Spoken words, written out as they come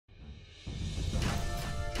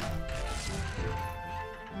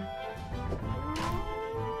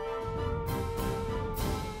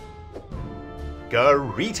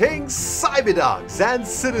Greetings, cyberdogs and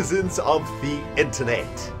citizens of the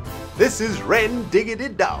internet. This is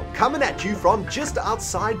RENDOG'S coming at you from just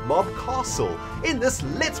outside Mob Castle in this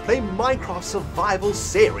Let's Play Minecraft Survival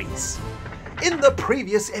series. In the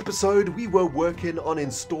previous episode, we were working on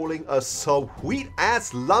installing a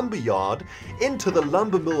sweet-ass lumberyard into the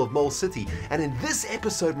Lumbermill of Mole City. And in this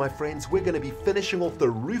episode, my friends, we're going to be finishing off the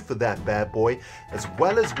roof of that bad boy, as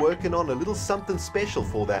well as working on a little something special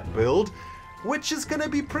for that build, which is going to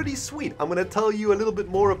be pretty sweet. I'm going to tell you a little bit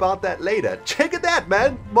more about that later. Check it out,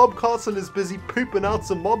 man! Mob Castle is busy pooping out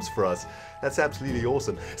some mobs for us. That's absolutely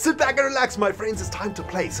awesome. Sit back and relax, my friends. It's time to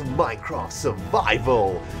play some Minecraft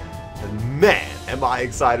Survival. And man, am I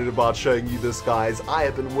excited about showing you this, guys. I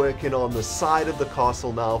have been working on the side of the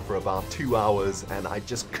castle now for about 2 hours, and I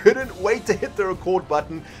just couldn't wait to hit the record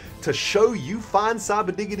button to show you fine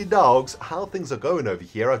cyber dogs how things are going over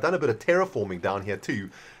here. I've done a bit of terraforming down here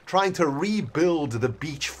too, trying to rebuild the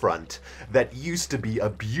beachfront that used to be a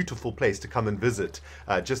beautiful place to come and visit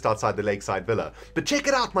just outside the Lakeside Villa. But check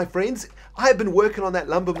it out, my friends. I have been working on that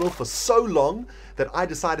lumber mill for so long that I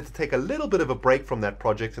decided to take a little bit of a break from that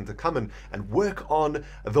project and to come and work on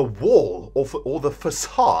the wall, or the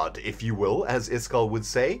facade, if you will, as Iskal would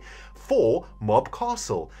say, for Mob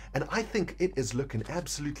Castle. And I think it is looking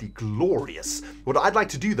absolutely glorious. What I'd like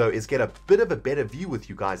to do, though, is get a bit of a better view with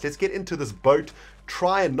you guys. Let's get into this boat,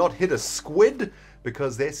 try and not hit a squid,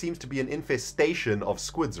 because there seems to be an infestation of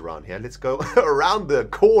squids around here. Let's go around the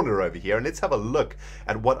corner over here and let's have a look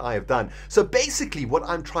at what I have done. So basically what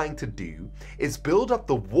I'm trying to do is build up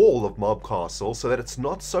the wall of Mob Castle so that it's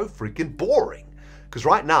not so freaking boring. Because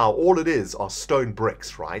right now all it is are stone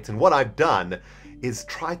bricks, right? And what I've done is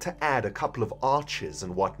try to add a couple of arches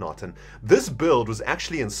and whatnot. And this build was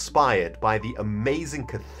actually inspired by the amazing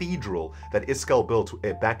cathedral that Iskal built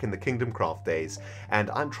back in the Kingdom Craft days.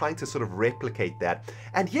 And I'm trying to sort of replicate that.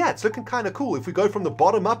 And yeah, it's looking kind of cool. If we go from the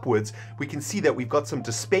bottom upwards, we can see that we've got some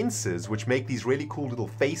dispensers, which make these really cool little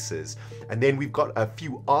faces. And then we've got a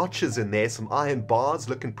few arches in there, some iron bars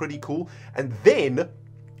looking pretty cool. And then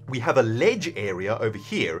we have a ledge area over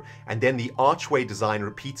here, and then the archway design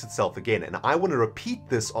repeats itself again. And I want to repeat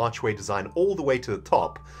this archway design all the way to the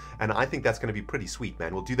top, and I think that's going to be pretty sweet,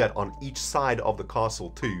 man. We'll do that on each side of the castle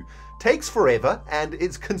too. Takes forever, and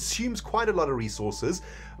it consumes quite a lot of resources,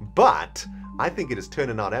 but I think it is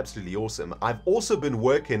turning out absolutely awesome. I've also been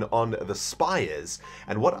working on the spires,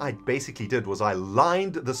 and what I basically did was I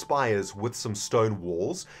lined the spires with some stone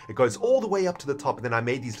walls. It goes all the way up to the top, and then I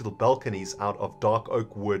made these little balconies out of dark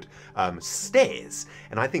oak wood stairs,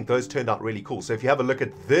 and I think those turned out really cool. So if you have a look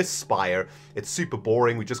at this spire, it's super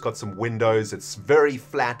boring. We just got some windows. It's very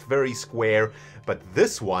flat, very square, but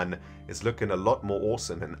this one is looking a lot more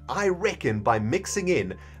awesome. And I reckon by mixing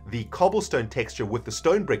in the cobblestone texture with the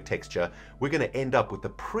stone brick texture, we're going to end up with a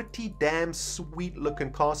pretty damn sweet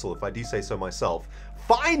looking castle, if I do say so myself.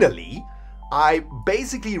 Finally, I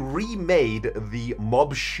basically remade the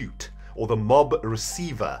mob chute, or the mob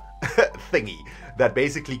receiver thingy that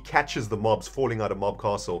basically catches the mobs falling out of Mob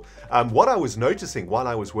Castle. What I was noticing while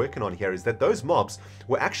I was working on here is that those mobs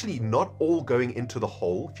were actually not all going into the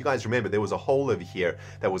hole. If you guys remember, there was a hole over here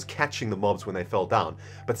that was catching the mobs when they fell down,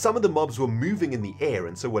 but some of the mobs were moving in the air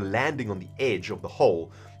and so were landing on the edge of the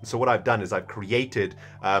hole. So what I've done is I've created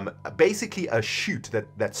basically a chute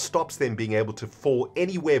that stops them being able to fall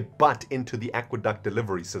anywhere but into the aqueduct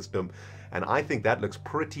delivery system. And I think that looks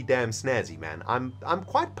pretty damn snazzy, man. I'm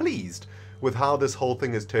quite pleased with how this whole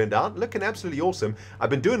thing has turned out. Looking absolutely awesome. I've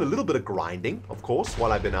been doing a little bit of grinding, of course,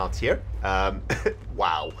 while I've been out here.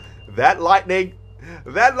 Wow, that lightning,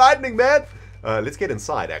 man. Let's get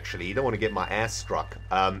inside, actually. You don't want to get my ass struck.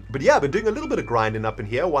 But yeah, I've been doing a little bit of grinding up in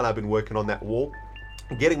here while I've been working on that wall,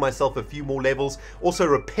 getting myself a few more levels. Also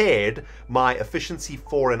repaired my efficiency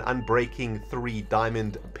 4 and unbreaking 3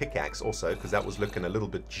 diamond pickaxe also, because that was looking a little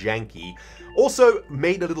bit janky. Also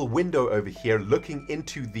made a little window over here looking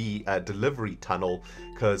into the delivery tunnel,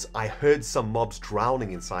 because I heard some mobs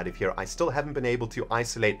drowning inside of here. I still haven't been able to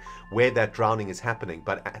isolate where that drowning is happening,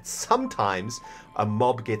 but sometimes a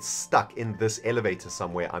mob gets stuck in this elevator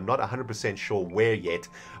somewhere. I'm not 100% sure where yet,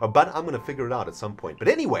 but I'm going to figure it out at some point. But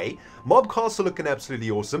anyway, Mob Castle looking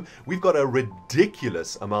absolutely awesome. We've got a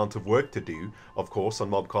ridiculous amount of work to do, of course, on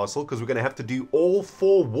Mob Castle, because we're going to have to do all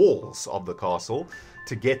 4 walls of the castle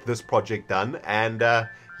to get this project done. And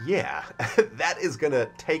yeah, that is going to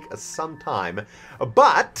take us some time,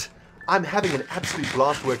 but I'm having an absolute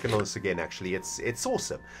blast working on this again, actually. It's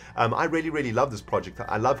awesome. I really love this project.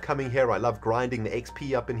 I love coming here. I love grinding the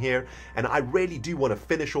XP up in here. And I really do want to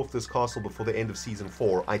finish off this castle before the end of Season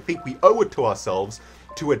 4. I think we owe it to ourselves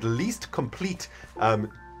to at least complete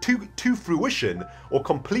to fruition, or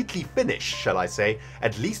completely finished, shall I say,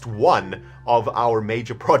 at least one of our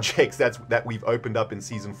major projects that we've opened up in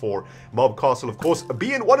Season 4. Mob Castle, of course,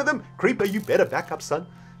 being one of them. Creeper, you better back up, son.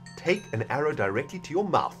 Take an arrow directly to your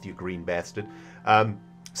mouth, you green bastard.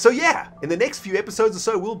 So yeah, in the next few episodes or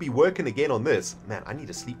so, we'll be working again on this. Man, I need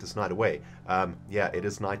to sleep this night away. Yeah, it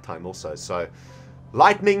is nighttime also, so...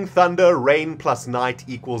 Lightning, thunder, rain plus night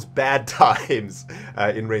equals bad times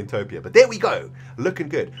in Raintopia. But there we go. Looking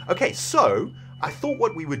good. Okay, so I thought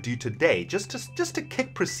what we would do today, just to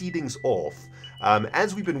kick proceedings off,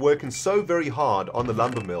 as we've been working so very hard on the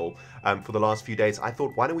Lumbermill for the last few days, I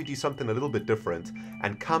thought, why don't we do something a little bit different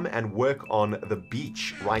and come and work on the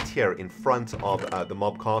beach right here in front of the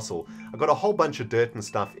Mob Castle. I've got a whole bunch of dirt and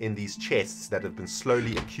stuff in these chests that have been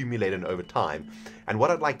slowly accumulating over time. And what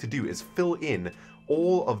I'd like to do is fill in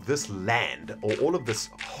all of this land, or all of this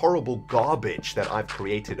horrible garbage that I've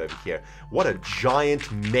created over here. What a giant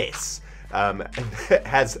mess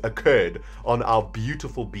has occurred on our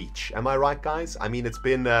beautiful beach. Am I right, guys? I mean, it's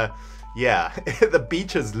been, yeah, the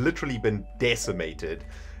beach has literally been decimated.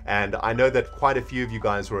 And I know that quite a few of you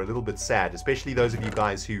guys were a little bit sad, especially those of you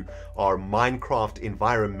guys who are Minecraft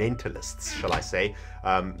environmentalists, shall I say.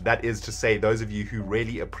 That is to say, those of you who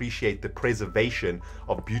really appreciate the preservation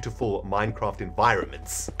of beautiful Minecraft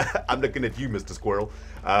environments. I'm looking at you, Mr. Squirrel.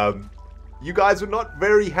 You guys were not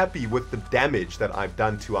very happy with the damage that I've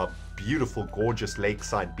done to our beautiful, gorgeous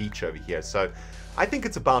lakeside beach over here. So I think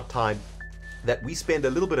it's about time that we spend a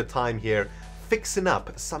little bit of time here fixing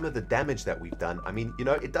up some of the damage that we've done. I mean, you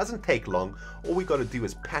know, it doesn't take long. All we got to do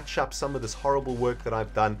is patch up some of this horrible work that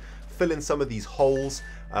I've done, fill in some of these holes,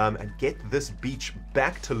 and get this beach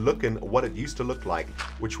back to looking what it used to look like,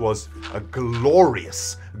 which was a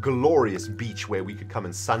glorious, glorious beach where we could come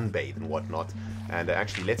and sunbathe and whatnot. And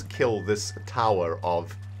actually, let's kill this tower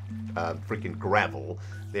of freaking gravel.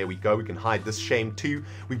 There we go. We can hide this shame too.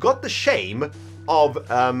 We've got the shame of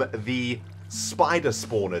the spider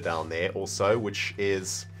spawner down there also, which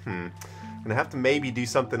is I'm gonna have to maybe do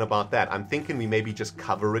something about that. I'm thinking we maybe just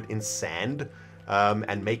cover it in sand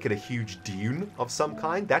and make it a huge dune of some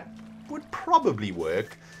kind. That would probably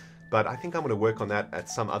work, but I think I'm gonna work on that at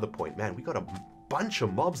some other point. Man, we got a bunch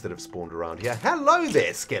of mobs that have spawned around here. Hello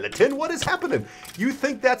there, skeleton. What is happening? You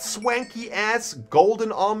think that swanky ass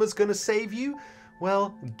golden armor's gonna save you?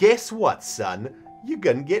 Well, guess what, son? You're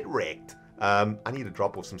gonna get wrecked. I need to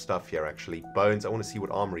drop off some stuff here, actually. Bones, I want to see what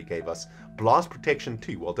armor he gave us. Blast protection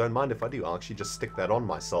too. Well, don't mind if I do. I'll actually just stick that on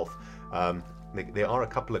myself. There are a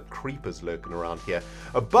couple of creepers lurking around here.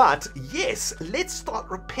 But, yes, let's start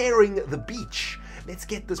repairing the beach. Let's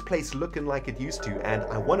get this place looking like it used to. And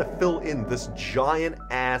I want to fill in this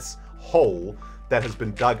giant-ass hole that has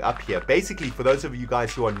been dug up here. Basically, for those of you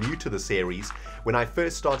guys who are new to the series, when I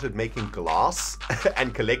first started making glass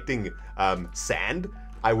and collecting sand,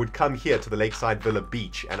 I would come here to the Lakeside Villa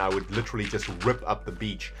beach and I would literally just rip up the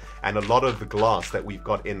beach. And a lot of the glass that we've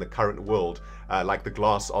got in the current world, like the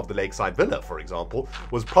glass of the Lakeside Villa, for example,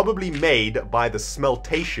 was probably made by the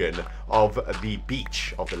smeltation of the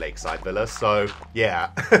beach of the Lakeside Villa. So,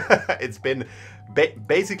 yeah, it's been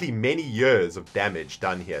basically many years of damage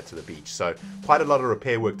done here to the beach. So, quite a lot of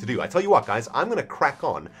repair work to do. I tell you what, guys, I'm going to crack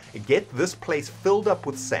on, get this place filled up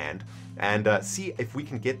with sand, and see if we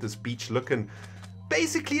can get this beach looking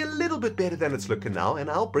basically a little bit better than it's looking now, and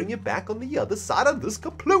I'll bring you back on the other side of this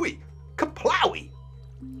kaplowy.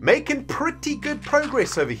 Making pretty good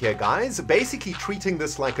progress over here, guys. Basically treating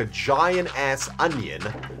this like a giant-ass onion.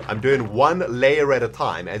 I'm doing one layer at a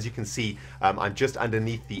time. As you can see, I'm just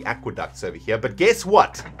underneath the aqueducts over here. But guess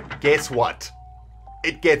what? Guess what?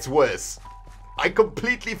 It gets worse. I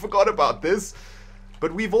completely forgot about this.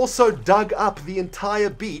 But we've also dug up the entire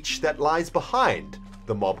beach that lies behind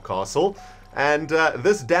the mob castle. And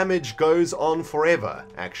this damage goes on forever,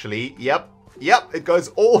 actually. Yep, it goes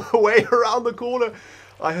all the way around the corner.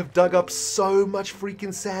 I have dug up so much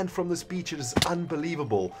freaking sand from this beach. It is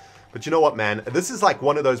unbelievable. But you know what, man? This is like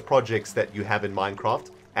one of those projects that you have in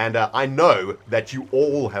Minecraft. And I know that you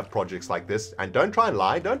all have projects like this. And don't try and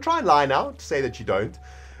lie. Don't try and lie now to say that you don't.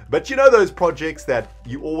 But you know those projects that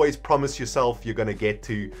you always promise yourself you're going to get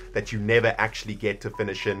to, that you never actually get to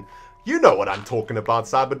finishing. You know what I'm talking about,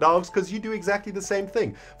 Cyberdogs, because you do exactly the same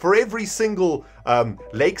thing. For every single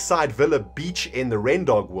Lakeside Villa beach in the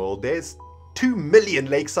Rendog world, there's 2 million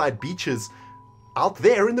Lakeside beaches out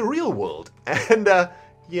there in the real world. And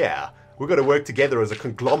yeah, we're going to work together as a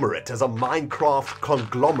conglomerate, as a Minecraft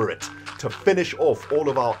conglomerate, to finish off all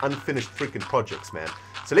of our unfinished freaking projects, man.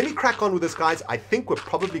 So let me crack on with this, guys. I think we're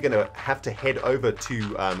probably going to have to head over to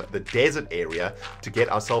the desert area to get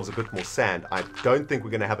ourselves a bit more sand. I don't think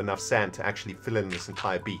we're going to have enough sand to actually fill in this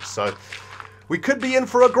entire beach. So we could be in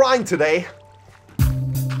for a grind today.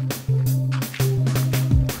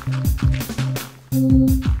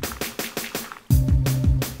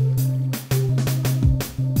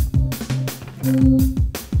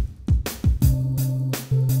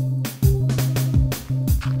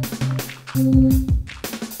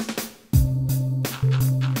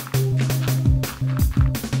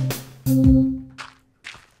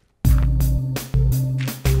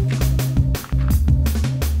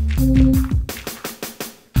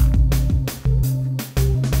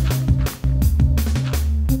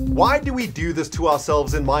 Why do we do this to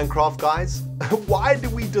ourselves in Minecraft, guys? Why do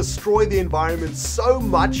we destroy the environment so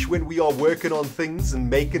much when we are working on things and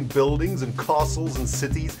making buildings and castles and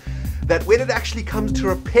cities that when it actually comes to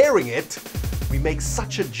repairing it, we make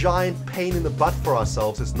such a giant pain in the butt for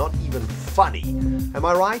ourselves, it's not even funny. Am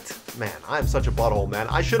I right? Man, I am such a butthole, man.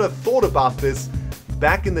 I should have thought about this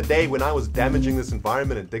back in the day when I was damaging this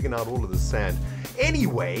environment and digging out all of the sand.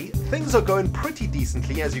 Anyway, things are going pretty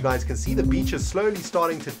decently. As you guys can see, the beach is slowly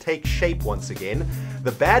starting to take shape once again.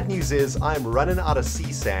 The bad news is I'm running out of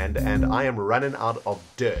sea sand and I am running out of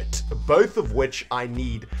dirt, both of which I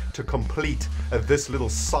need to complete this little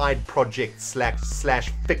side project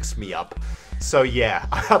slash fix me up. So yeah,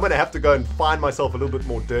 I'm going to have to go and find myself a little bit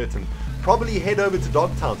more dirt and probably head over to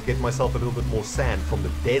Dogtown to get myself a little bit more sand from the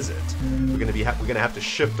desert. We're going to have to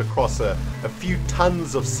shift across a few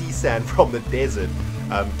tons of sea sand from the desert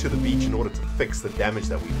to the beach in order to fix the damage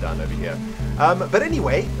that we've done over here. But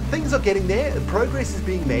anyway, things are getting there, progress is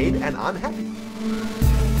being made, and I'm happy.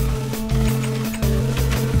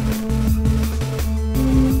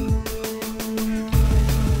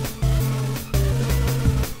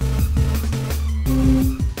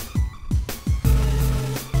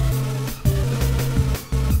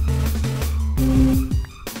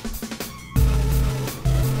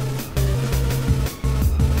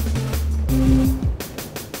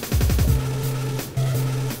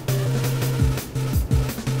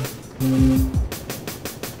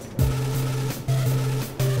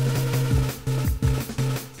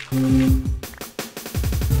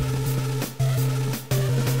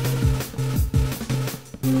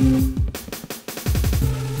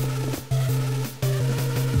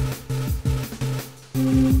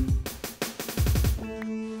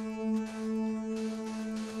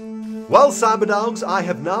 Well, Cyberdogs, I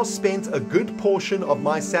have now spent a good portion of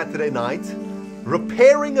my Saturday night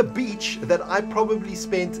repairing a beach that I probably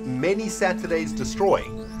spent many Saturdays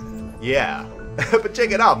destroying. Yeah, but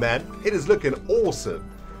check it out, man. It is looking awesome.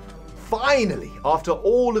 Finally, after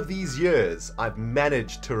all of these years, I've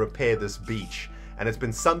managed to repair this beach. And it's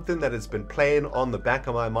been something that has been playing on the back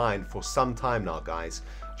of my mind for some time now, guys.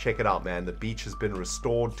 Check it out, man. The beach has been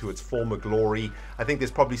restored to its former glory. I think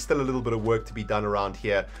there's probably still a little bit of work to be done around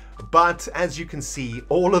here. But as you can see,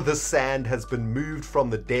 all of the sand has been moved from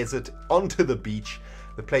the desert onto the beach.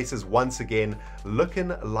 The place is once again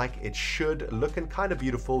looking like it should, looking kind of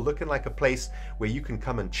beautiful, looking like a place where you can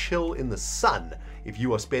come and chill in the sun if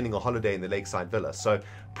you are spending a holiday in the Lakeside Villa. So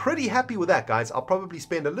pretty happy with that, guys. I'll probably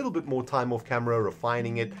spend a little bit more time off camera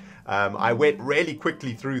refining it. I went really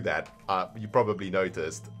quickly through that. You probably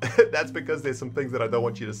noticed. That's because there's some things that I don't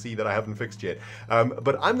want you to see that I haven't fixed yet.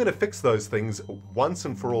 But I'm going to fix those things once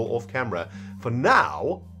and for all off camera. For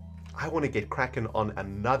now, I want to get cracking on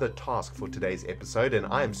another task for today's episode, and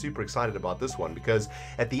I am super excited about this one because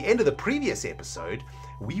at the end of the previous episode,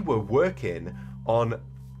 we were working on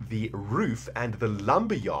the roof and the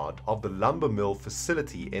lumberyard of the Lumbermill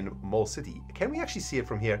facility in Mall City. Can we actually see it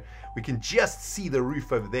from here? We can just see the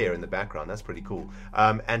roof over there in the background. That's pretty cool.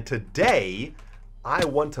 And today, I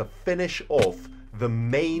want to finish off the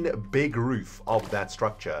main big roof of that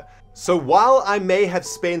structure. So while I may have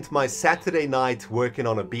spent my Saturday night working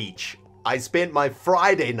on a beach, I spent my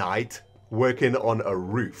Friday night working on a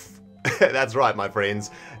roof. That's right, my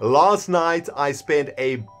friends. Last night I spent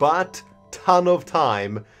a ton of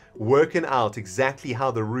time working out exactly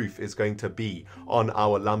how the roof is going to be on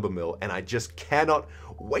our lumber mill, and I just cannot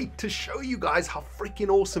wait to show you guys how freaking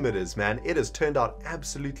awesome it is, man. It has turned out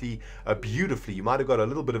absolutely beautifully. You might have got a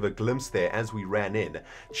little bit of a glimpse there as we ran in.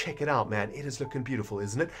 Check it out, man. It is looking beautiful,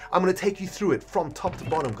 isn't it? I'm going to take you through it from top to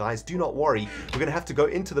bottom, guys. Do not worry. We're going to have to go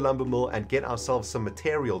into the lumber mill and get ourselves some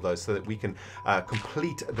material, though, so that we can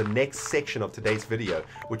complete the next section of today's video,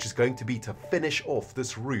 which is going to be to finish off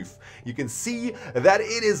this roof. You can see that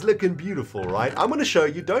it is looking beautiful, right? I'm going to show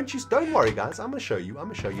you. Don't worry, guys. I'm going to show you.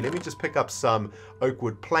 Let me just pick up some oak wood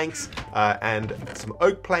wood planks and some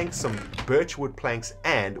oak planks, some birch wood planks,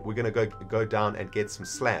 and we're going to go down and get some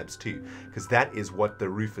slabs too, because that is what the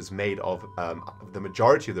roof is made of. The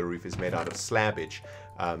majority of the roof is made out of slabbage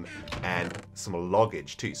and some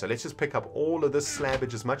loggage too. So let's just pick up all of this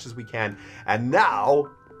slabbage as much as we can, and now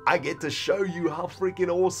I get to show you how freaking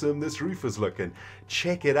awesome this roof is looking.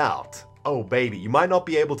 Check it out. Oh baby, you might not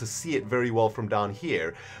be able to see it very well from down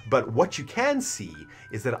here, but what you can see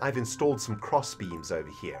is that I've installed some cross beams over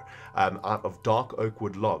here out of dark oak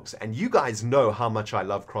wood logs, and you guys know how much I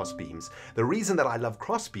love cross beams. The reason that I love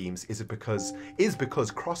cross beams is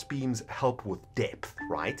because cross beams help with depth,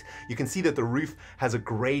 right? You can see that the roof has a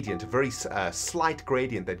gradient, a very slight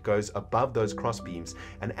gradient that goes above those cross beams,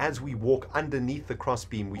 and as we walk underneath the cross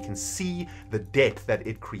beam, we can see the depth that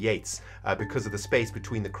it creates because of the space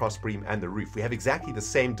between the cross beam and the roof. We have exactly the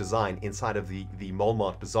same design inside of the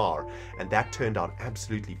Walmart Bazaar, and that turned out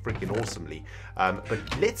absolutely freaking awesomely. But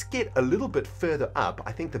let's get a little bit further up.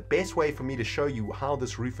 I think the best way for me to show you how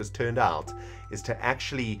this roof has turned out is to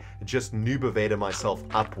actually just noob-vader myself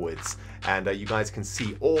upwards, and you guys can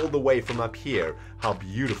see all the way from up here how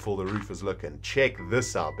beautiful the roof is looking. Check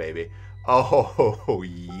this out, baby. Oh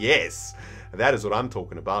yes, that is what I'm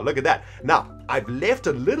talking about. Look at that. Now, I've left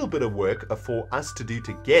a little bit of work for us to do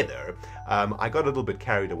together. I got a little bit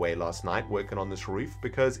carried away last night working on this roof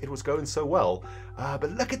because it was going so well.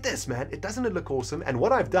 But look at this, man. Doesn't it look awesome? And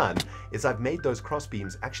what I've done is I've made those cross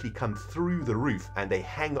beams actually come through the roof, and they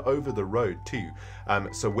hang over the road too.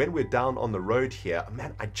 So when we're down on the road here,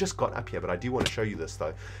 man, I just got up here, but I do want to show you this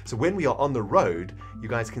though. So when we are on the road, you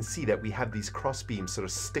guys can see that we have these cross beams sort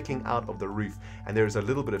of sticking out of the roof, and there is a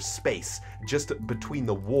little bit of space just between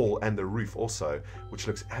the wall and the roof also, which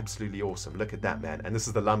looks absolutely awesome. Look at that, man. And this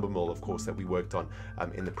is the Lumbermill, of course, that we worked on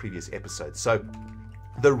in the previous episode. So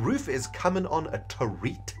the roof is coming on a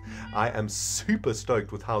treat. I am super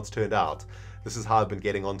stoked with how it's turned out. This is how I've been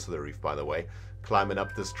getting onto the roof, by the way. Climbing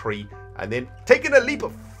up this tree and then taking a leap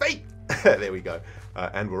of faith. There we go.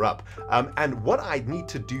 And we're up. And what I need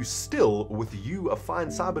to do still with you fine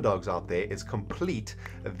cyber dogs out there is complete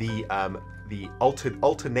the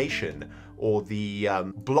alternation or the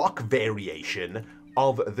block variation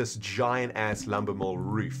of this giant ass Lumbermill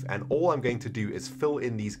roof. And all I'm going to do is fill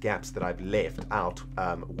in these gaps that I've left out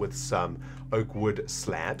with some oak wood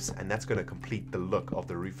slabs, and that's going to complete the look of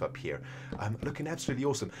the roof up here. Looking absolutely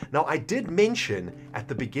awesome. Now, I did mention at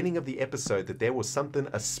the beginning of the episode that there was something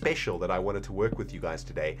special that I wanted to work with you guys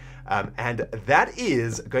today, and that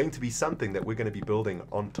is going to be something that we're going to be building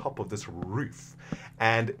on top of this roof,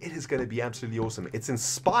 and it is going to be absolutely awesome. It's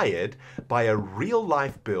inspired by a real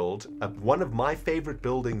life build of one of my favorite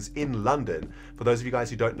buildings in London. For those of you guys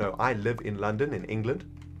who don't know, I live in London in England,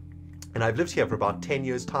 and I've lived here for about 10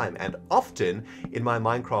 years time, and often in my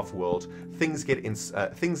Minecraft world, things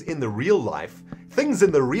in the real life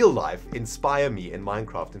inspire me in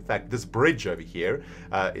Minecraft. In fact, this bridge over here,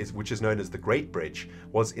 which is known as the Great Bridge,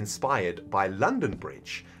 was inspired by London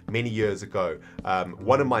Bridge many years ago.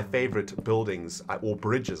 One of my favorite buildings, or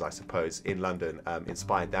bridges I suppose, in London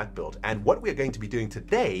inspired that build. And what we're going to be doing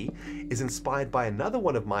today is inspired by another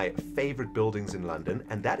one of my favorite buildings in London,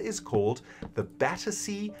 and that is called the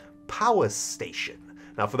Battersea Power Station.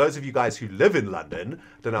 Now, for those of you guys who live in London,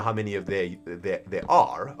 don't know how many of there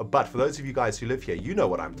are, but for those of you guys who live here, you know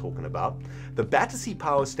what I'm talking about. The Battersea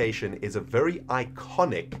Power Station is a very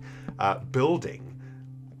iconic building,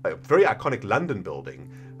 a very iconic London building,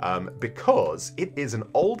 because it is an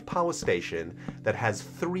old power station that has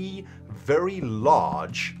three very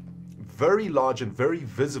large and very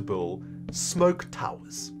visible smoke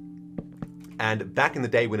towers. And back in the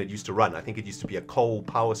day when it used to run, I think it used to be a coal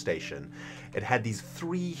power station, it had these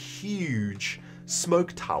three huge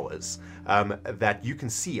smoke towers that you can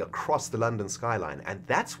see across the London skyline. And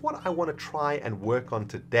that's what I want to try and work on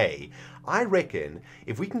today. I reckon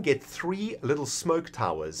if we can get three little smoke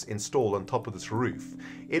towers installed on top of this roof,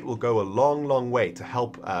 it will go a long, long way to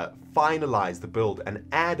help finalize the build and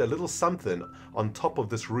add a little something on top of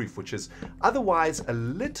this roof, which is otherwise a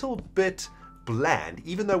little bit bland.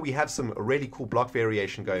 Even though we have some really cool block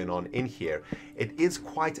variation going on in here, it is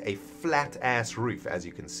quite a flat ass roof, as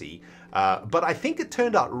you can see. But I think it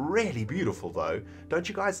turned out really beautiful though, don't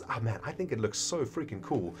you guys? Oh man, I think it looks so freaking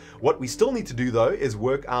cool. What we still need to do though is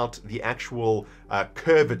work out the actual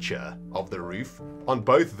curvature of the roof on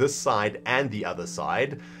both this side and the other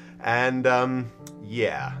side. And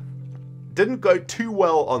yeah, didn't go too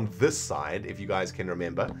well on this side, if you guys can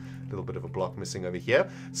remember. little bit of a block missing over here.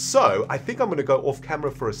 So I think I'm going to go off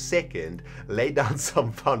camera for a second, lay down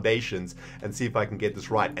some foundations and see if I can get this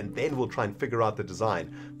right. And then we'll try and figure out the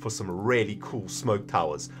design for some really cool smoke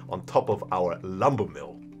towers on top of our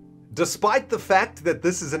Lumbermill. Despite the fact that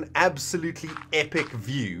this is an absolutely epic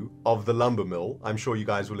view of the Lumbermill, I'm sure you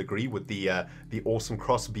guys will agree with the awesome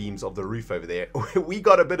cross beams of the roof over there, we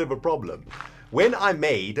got a bit of a problem. When I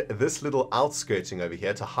made this little outskirting over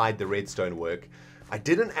here to hide the redstone work, I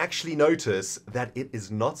didn't actually notice that it is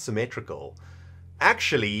not symmetrical.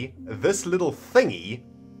 Actually, this little thingy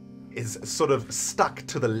is sort of stuck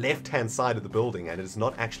to the left-hand side of the building, and it's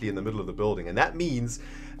not actually in the middle of the building. And that means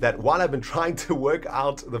that while I've been trying to work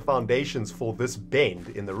out the foundations for this bend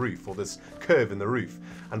in the roof, or this curve in the roof,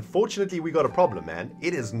 unfortunately we got a problem, man.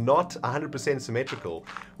 It is not 100% symmetrical,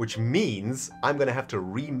 which means I'm going to have to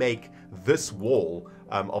remake this wall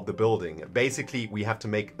of the building. Basically, we have to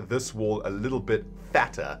make this wall a little bit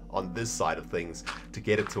fatter on this side of things to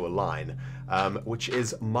get it to align, which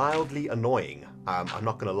is mildly annoying. I'm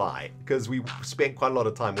not going to lie, because we spent quite a lot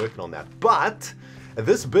of time working on that. But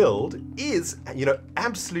this build is, you know,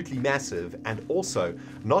 absolutely massive and also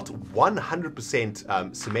not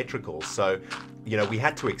 100% symmetrical. So, you know, we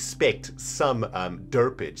had to expect some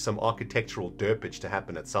derpage, some architectural derpage to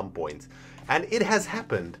happen at some point. And it has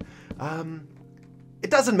happened. It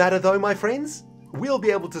doesn't matter though, my friends. We'll be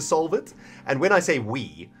able to solve it. And when I say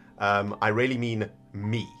we, I really mean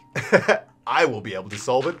me. I will be able to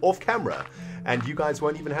solve it off camera. And you guys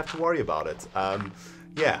won't even have to worry about it.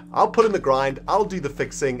 Yeah, I'll put in the grind, I'll do the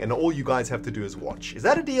fixing, and all you guys have to do is watch. Is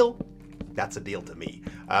that a deal? That's a deal to me.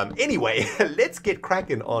 Anyway, let's get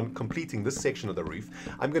cracking on completing this section of the roof.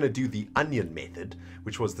 I'm going to do the onion method,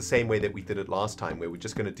 which was the same way that we did it last time, where we're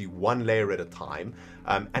just going to do one layer at a time.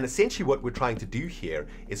 And essentially what we're trying to do here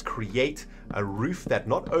is create a roof that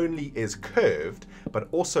not only is curved, but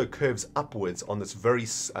also curves upwards on this very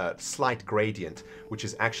slight gradient, which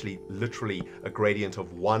is actually literally a gradient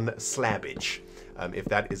of 1 slabbage. If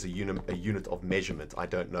that is a unit of measurement, I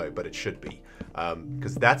don't know, but it should be.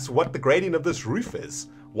 Because that's what the gradient of this roof is,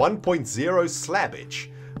 1.0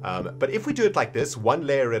 slabbage. But if we do it like this, one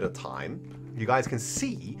layer at a time, you guys can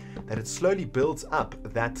see that it slowly builds up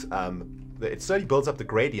that, the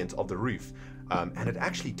gradient of the roof. And it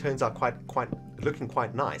actually turns out looking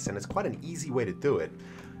quite nice, and it's quite an easy way to do it.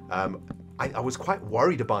 I was quite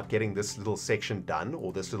worried about getting this little section done,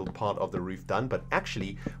 or this little part of the roof done, but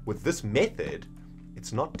actually with this method,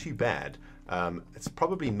 it's not too bad. It's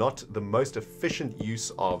probably not the most efficient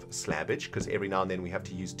use of slabbage, because every now and then we have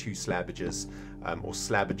to use 2 slabbages, or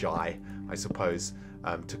slabbagi, I suppose,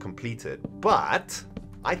 to complete it. But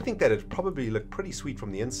I think that it probably looked pretty sweet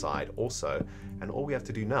from the inside also, and all we have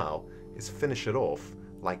to do now is finish it off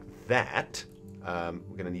like that.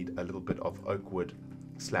 We're going to need a little bit of oak wood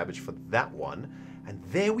slabbage for that one, and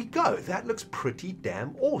there we go. That looks pretty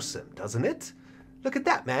damn awesome, doesn't it? Look at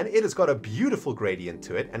that, man. It has got a beautiful gradient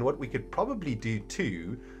to it, and what we could probably do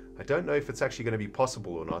too, I don't know if it's actually going to be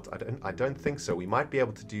possible or not. I don't think so. We might be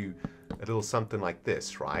able to do a little something like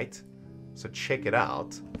this, right? So check it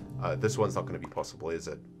out. This one's not going to be possible, is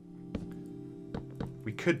it?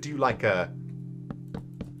 We could do like a...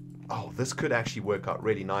 Oh, this could actually work out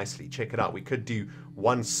really nicely. Check it out. We could do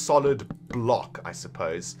one solid block, I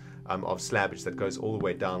suppose, of slabbage that goes all the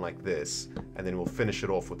way down like this, and then we'll finish it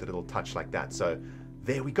off with a little touch like that. So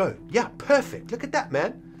there we go. Yeah, perfect. Look at that,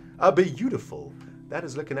 man. Beautiful. That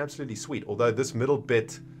is looking absolutely sweet. Although this middle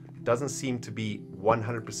bit doesn't seem to be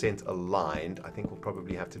 100% aligned. I think we'll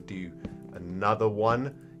probably have to do another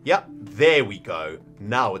one. Yep, there we go.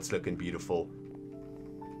 Now it's looking beautiful.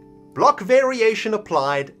 Block variation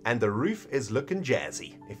applied, and the roof is looking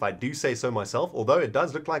jazzy, if I do say so myself, although it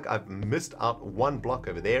does look like I've missed out one block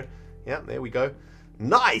over there. Yeah, there we go.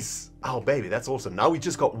 Nice! Oh, baby, that's awesome. Now we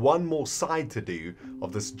just got one more side to do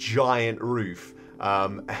of this giant roof,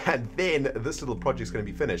 and then this little project's going to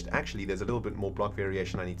be finished. Actually, there's a little bit more block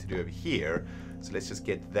variation I need to do over here, so let's just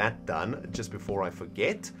get that done just before I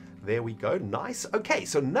forget. There we go. Nice. Okay,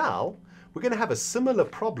 so now we're going to have a similar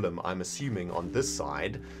problem, I'm assuming, on this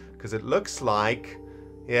side, because it looks like,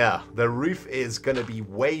 yeah, the roof is going to be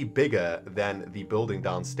way bigger than the building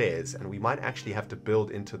downstairs, and we might actually have to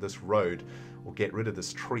build into this road or get rid of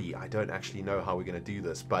this tree. I don't actually know how we're going to do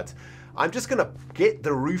this, but I'm just going to get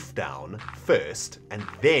the roof down first and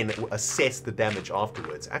then assess the damage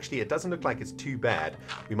afterwards. Actually, it doesn't look like it's too bad.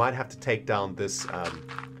 We might have to take down this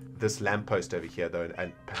this lamppost over here, though,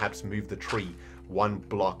 and perhaps move the tree one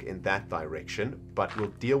block in that direction, but we'll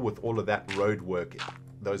deal with all of that road work,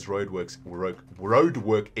 those road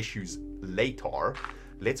work issues later.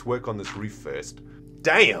 Let's work on this roof first.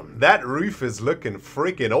 Damn, that roof is looking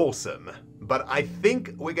freaking awesome. But I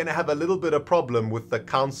think we're going to have a little bit of problem with the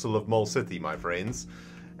Council of Mole City, my friends.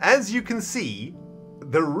 As you can see,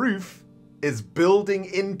 the roof is building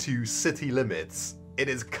into city limits. It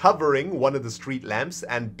is covering one of the street lamps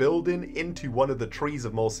and building into one of the trees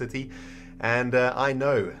of Mole City. And I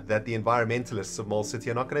know that the environmentalists of Mole City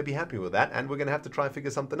are not going to be happy with that, and we're going to have to try and figure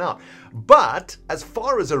something out. But as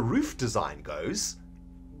far as a roof design goes,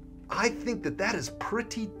 I think that that is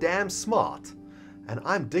pretty damn smart. And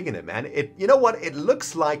I'm digging it, man. You know what? It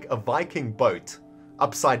looks like a Viking boat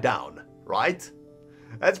upside down, right?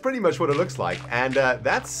 That's pretty much what it looks like. And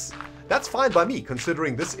that's fine by me,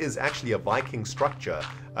 considering this is actually a Viking structure,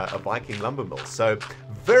 a Viking lumber mill. So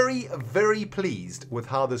very, very pleased with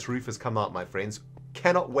how this roof has come out, my friends.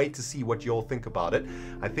 Cannot wait to see what you all think about it.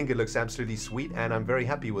 I think it looks absolutely sweet, and I'm very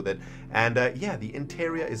happy with it. And yeah, the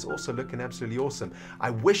interior is also looking absolutely awesome. I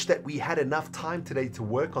wish that we had enough time today to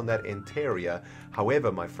work on that interior. However,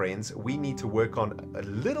 my friends, we need to work on a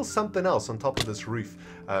little something else on top of this roof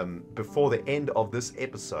before the end of this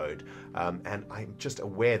episode. And I'm just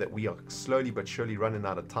aware that we are slowly but surely running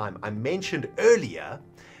out of time. I mentioned earlier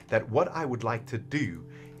that what I would like to do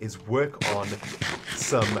is work on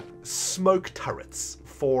some smoke turrets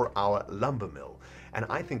for our lumber mill. And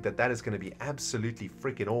I think that that is going to be absolutely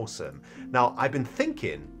freaking awesome. Now, I've been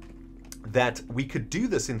thinking that we could do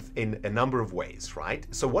this in a number of ways, right?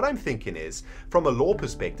 So what I'm thinking is, from a lore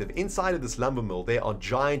perspective, inside of this lumber mill, there are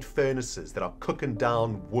giant furnaces that are cooking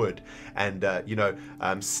down wood and,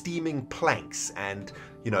 steaming planks and,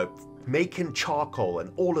 making charcoal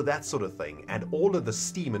and all of that sort of thing, and all of the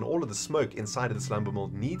steam and all of the smoke inside of this lumber mill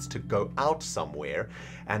needs to go out somewhere,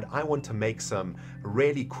 and I want to make some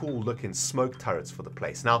really cool looking smoke turrets for the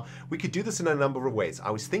place. Now, we could do this in a number of ways. I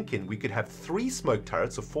was thinking we could have 3 smoke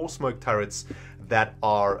turrets or 4 smoke turrets that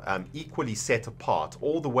are equally set apart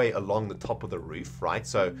all the way along the top of the roof, right?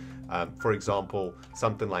 So for example,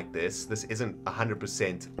 something like this isn't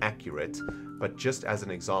 100% accurate, but just as an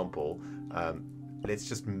example, let's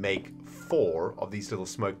just make 4 of these little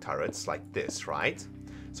smoke turrets like this, right?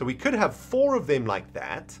 So we could have 4 of them like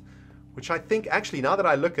that, which I think, actually, now that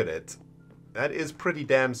I look at it, that is pretty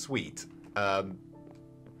damn sweet.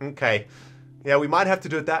 Okay. Yeah, we might have to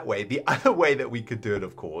do it that way. The other way that we could do it,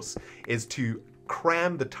 of course, is to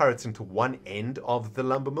cram the turrets into one end of the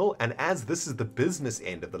lumber mill. And as this is the business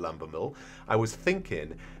end of the lumber mill, I was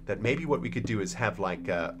thinking that maybe what we could do is have like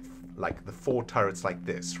the 4 turrets like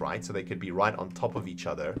this, right? So they could be right on top of each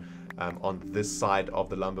other on this side of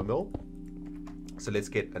the lumber mill. So let's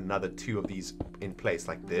get another 2 of these in place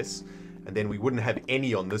like this. And then we wouldn't have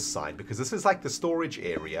any on this side, because this is like the storage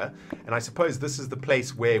area. And I suppose this is the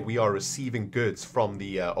place where we are receiving goods from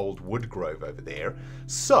the old wood grove over there.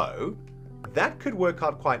 So that could work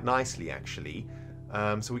out quite nicely, actually.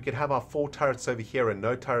 So we could have our 4 turrets over here and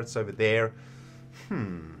no turrets over there.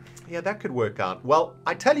 Yeah, that could work out. Well,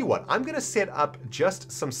 I tell you what, I'm going to set up just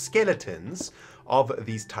some skeletons of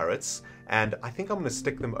these turrets, and I think I'm going to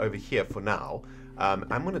stick them over here for now. I'm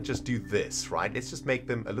going to just do this, right? Let's just make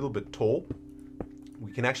them a little bit tall.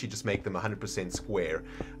 We can actually just make them 100% square.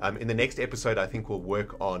 In the next episode, I think we'll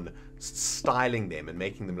work on styling them and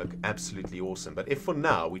making them look absolutely awesome. But if for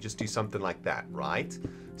now, we just do something like that, right?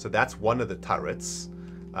 So that's one of the turrets.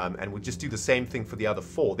 And we'll just do the same thing for the other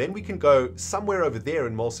 4. Then we can go somewhere over there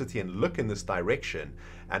in Mole City and look in this direction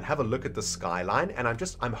and have a look at the skyline. And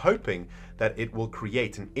I'm hoping that it will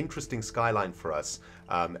create an interesting skyline for us.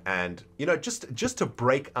 And just to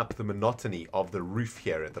break up the monotony of the roof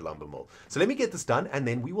here at the lumber mill. So let me get this done, and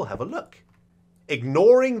then we will have a look.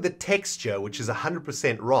 Ignoring the texture, which is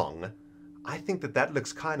 100% wrong, I think that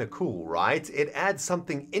looks kind of cool, right? It adds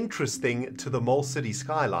something interesting to the Mole City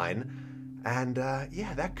skyline. And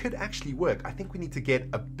yeah, that could actually work. I think we need to get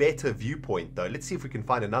a better viewpoint, though. Let's see if we can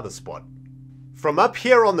find another spot. From up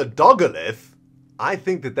here on the Dogolith, I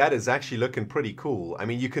think that is actually looking pretty cool. I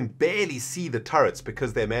mean, you can barely see the turrets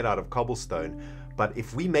because they're made out of cobblestone. But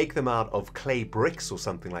if we make them out of clay bricks or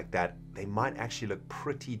something like that, they might actually look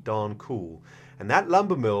pretty darn cool. And that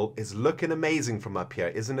lumber mill is looking amazing from up here,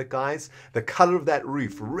 isn't it, guys? The color of that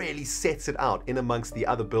roof really sets it out in amongst the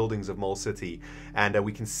other buildings of Mole City. And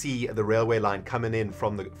we can see the railway line coming in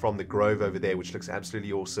from the grove over there, which looks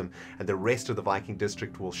absolutely awesome. And the rest of the Viking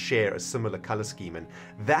district will share a similar color scheme. And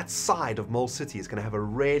that side of Mole City is going to have a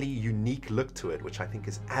really unique look to it, which I think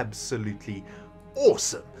is absolutely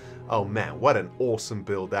awesome. Oh man, what an awesome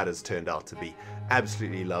build that has turned out to be.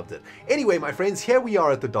 Absolutely loved it. Anyway, my friends, here we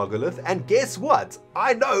are at the Dogolith, and guess what?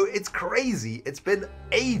 I know, it's crazy. It's been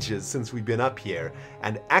ages since we've been up here,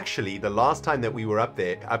 and actually the last time that we were up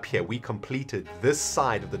here, we completed this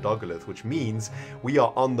side of the Dogolith, which means we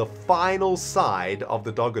are on the final side of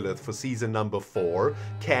the Dogolith for season number 4.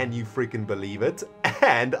 Can you freaking believe it?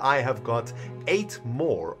 And I have got 8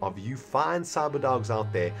 more of you fine cyber dogs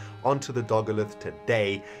out there onto the Dogolith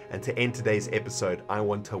today. And to end today's episode, I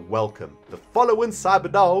want to welcome the following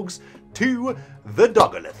cyber dogs to the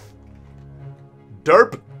Dogolith.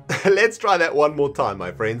 Derp. Let's try that one more time,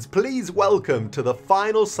 my friends. Please welcome to the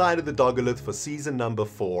final side of the Dogolith for season number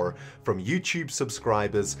 4 from YouTube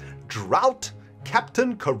subscribers Drought,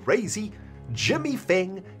 Captain Crazy, Jimmy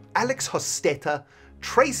Feng, Alex Hostetta,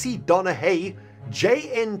 Tracy Donahue,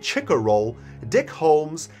 JN Chickerroll, Dick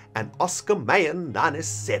Holmes, and Oscar Mayan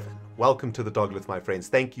 97. Welcome to the Dogolith, my friends.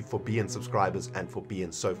 Thank you for being subscribers and for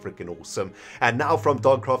being so freaking awesome. And now from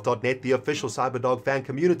dogcraft.net, the official Cyberdog fan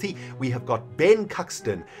community, we have got Ben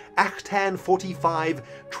Cuxton, Achtan45,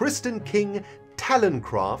 Tristan King,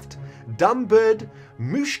 Taloncraft, Dumbird,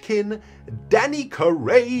 Mushkin, Danny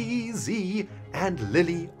Crazy, and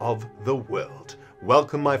Lily of the World.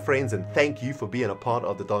 Welcome, my friends, and thank you for being a part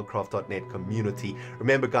of the dogcraft.net community.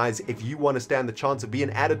 Remember, guys, if you want to stand the chance of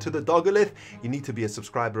being added to the Dogolith, you need to be a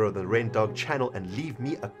subscriber of the RENDOG channel and leave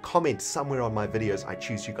me a comment somewhere on my videos. I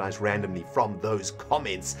choose you guys randomly from those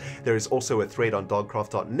comments. There is also a thread on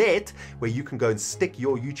dogcraft.net where you can go and stick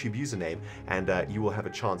your YouTube username, and you will have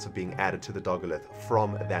a chance of being added to the Dogolith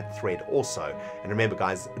from that thread also. And remember,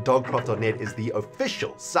 guys, dogcraft.net is the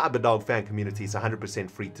official Cyberdog fan community. It's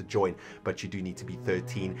 100% free to join, but you do need to be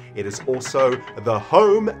 13. It is also the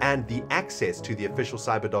home and the access to the official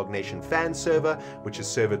Cyberdog Nation fan server, which is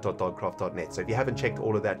server.dogcraft.net. So if you haven't checked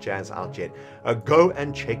all of that jazz out yet, go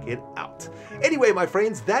and check it out. Anyway, my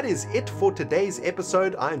friends, that is it for today's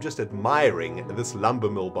episode. I am just admiring this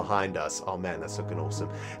Lumbermill behind us. Oh man, that's looking awesome.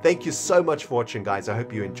 Thank you so much for watching, guys. I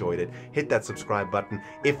hope you enjoyed it. Hit that subscribe button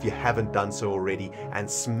if you haven't done so already, and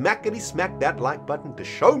smackety smack that like button to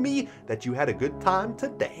show me that you had a good time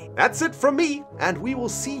today. That's it from me, and we will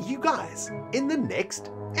see you guys in the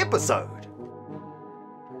next episode.